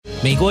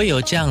美国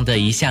有这样的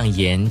一项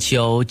研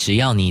究，只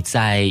要你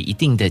在一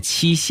定的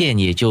期限，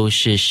也就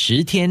是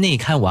10天内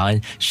看完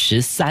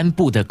13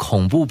部的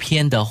恐怖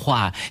片的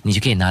话，你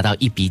就可以拿到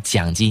一笔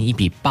奖金，一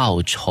笔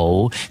报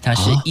酬，它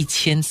是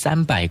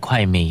1300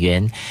块美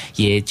元，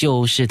也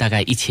就是大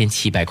概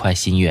1700块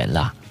新元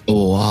啦。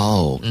哇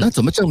哦，那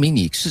怎么证明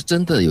你是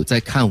真的有在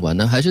看完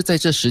呢？还是在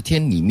这10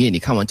天里面，你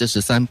看完这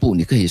13部，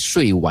你可以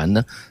睡完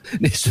呢？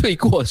你睡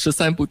过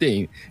13部电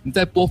影，你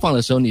在播放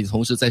的时候，你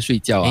同时在睡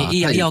觉啊？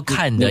要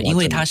看的，因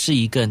为它是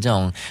一个这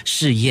种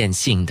试验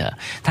性的，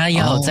它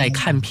要在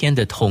看片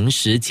的同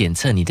时检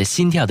测你的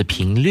心跳的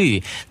频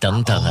率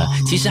等等啊。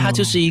其实它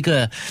就是一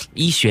个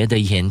医学的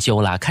研究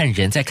啦，看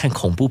人在看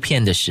恐怖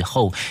片的时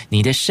候，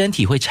你的身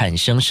体会产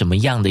生什么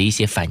样的一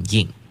些反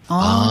应。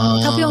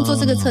他不用做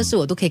这个测试，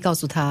我都可以告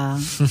诉他。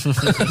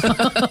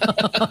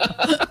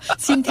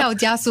心跳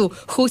加速，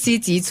呼吸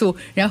急促，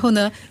然后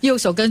呢，右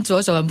手跟左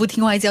手很不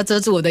听话，一直要遮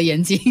住我的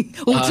眼睛，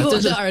捂住我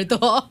的耳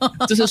朵。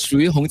这是属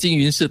于红金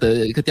云式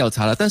的一个调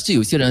查了。但是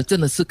有些人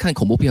真的是看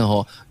恐怖片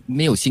哦，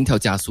没有心跳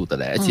加速的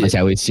嘞，而且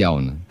还会笑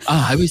呢。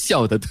还会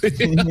笑的，对，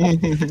真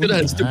的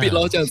很 stupid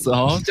咯，这样子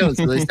哦，这样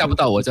子吓不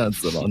到我，这样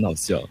子咯，很好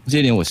笑。这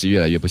一点我是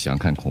越来越不喜欢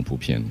看恐怖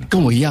片了，跟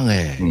我一样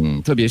哎。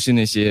特别是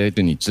那些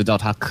就你知道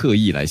他刻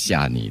意来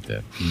吓你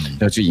的，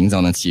要去营造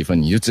那气氛，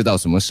你就知道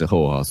什么时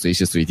候啊，随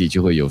时随地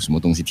就会有什么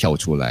东西跳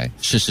出来。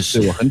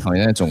是，我很讨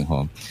厌那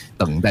种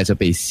等待着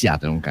被吓的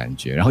那种感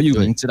觉，然后又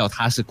明知道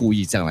他是故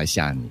意这样来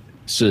吓你的。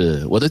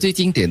是我的最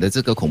经典的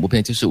这个恐怖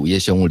片就是《午夜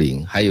凶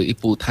铃》，还有一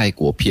部泰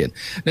国片。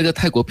那个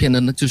泰国片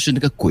呢，就是那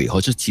个鬼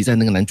就骑在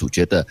那个男主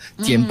角的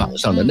肩膀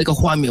上的那个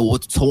画面，我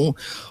从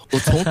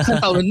看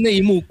到了那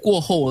一幕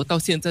过后，到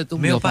现在都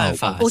没有办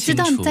法。我知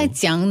道你在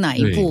讲哪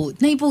一部，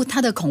那一部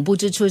它的恐怖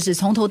之处是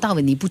从头到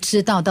尾你不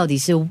知道到底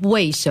是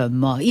为什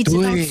么，一直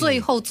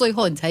到最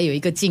后你才有一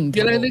个镜头。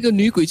原来那个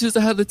女鬼就是在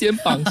他的肩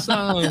膀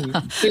上。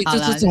所以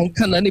就是从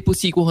看了那部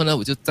戏过后呢，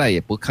我就再也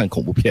不看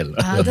恐怖片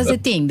了。这是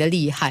电影的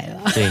厉害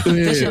了。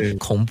对。但是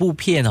恐怖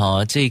片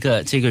这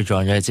个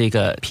genre这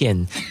个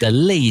片的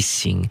类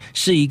型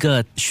是一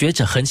个学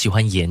者很喜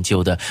欢研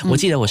究的。我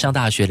记得我上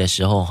大学的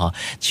时候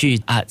去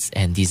Arts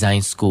and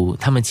Design School，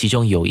 他们其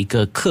中有一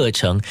个课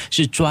程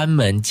是专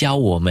门教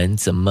我们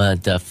怎么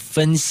的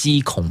分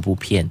析恐怖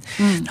片。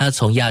他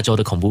从亚洲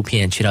的恐怖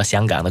片去到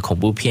香港的恐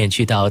怖片，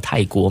去到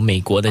泰国、美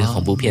国的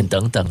恐怖片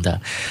等等的，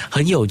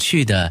很有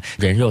趣的。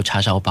人肉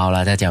叉烧包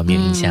啦，大家有没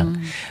有印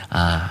象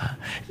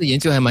研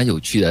究还蛮有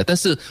趣的，但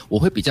是我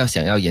会比较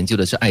想要研究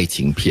的是爱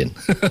情片。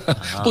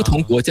不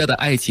同国家的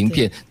爱情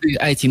片对于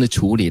爱情的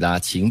处理啦，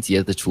情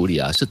节的处理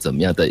啊是怎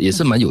么样的，也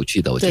是蛮有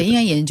趣的。我觉得对，应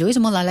该研究为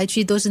什么来来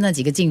去都是那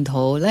几个镜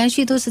头，来来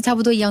去都是差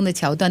不多一样的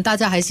桥段，大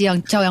家还是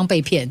照样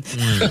被骗。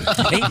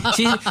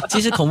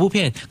其实恐怖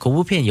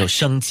片有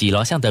升级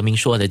了，像德明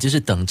说的，就是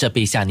等着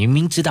被吓。你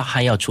明知道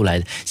他要出来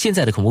的，现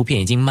在的恐怖片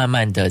已经慢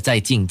慢的在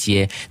进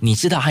阶，你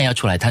知道他要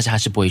出来，但是他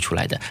是不会出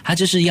来的，他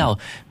就是要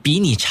比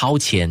你超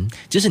前，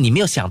就是你没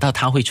有想到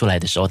他会出来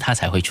的时候，他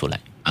才会出来。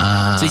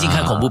最近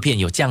看恐怖片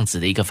有这样子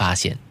的一个发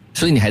现。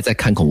所以你还在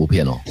看恐怖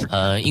片哦？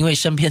因为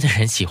身边的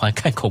人喜欢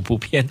看恐怖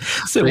片，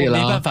所以我没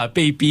办法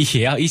被逼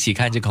也要一起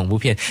看这恐怖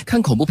片。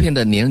看恐怖片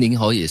的年龄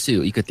也是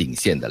有一个顶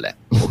线的嘞。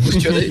我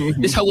觉得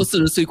你超过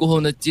40岁过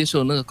后呢，接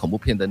受那个恐怖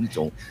片的那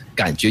种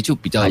感觉就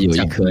比较有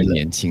一颗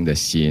年轻的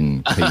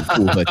心，可以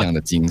负荷这样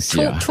的惊喜。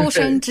初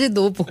生之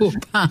犊不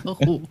怕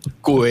虎，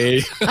鬼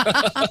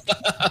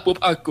不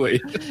怕鬼。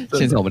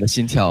现在我们的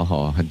心跳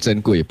很珍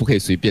贵，不可以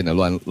随便的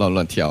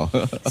乱跳。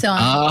是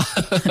吗？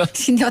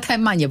心跳太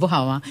慢也不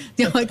好吗？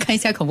就会看一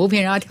下恐怖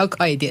片，让它跳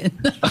快一点。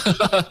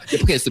也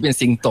不可以随便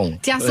心动，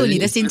加速你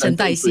的新陈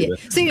代谢。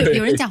所以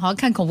有人讲好像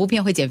看恐怖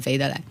片会减肥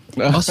的嘞。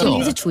因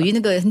为是处于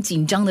那个很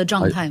紧张的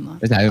状态嘛，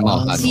而且还会冒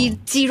汗，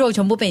肌肉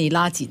全部被你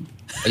拉紧。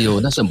哎呦，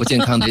那是很不健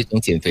康的一种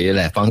减肥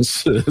的方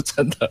式，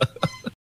真的。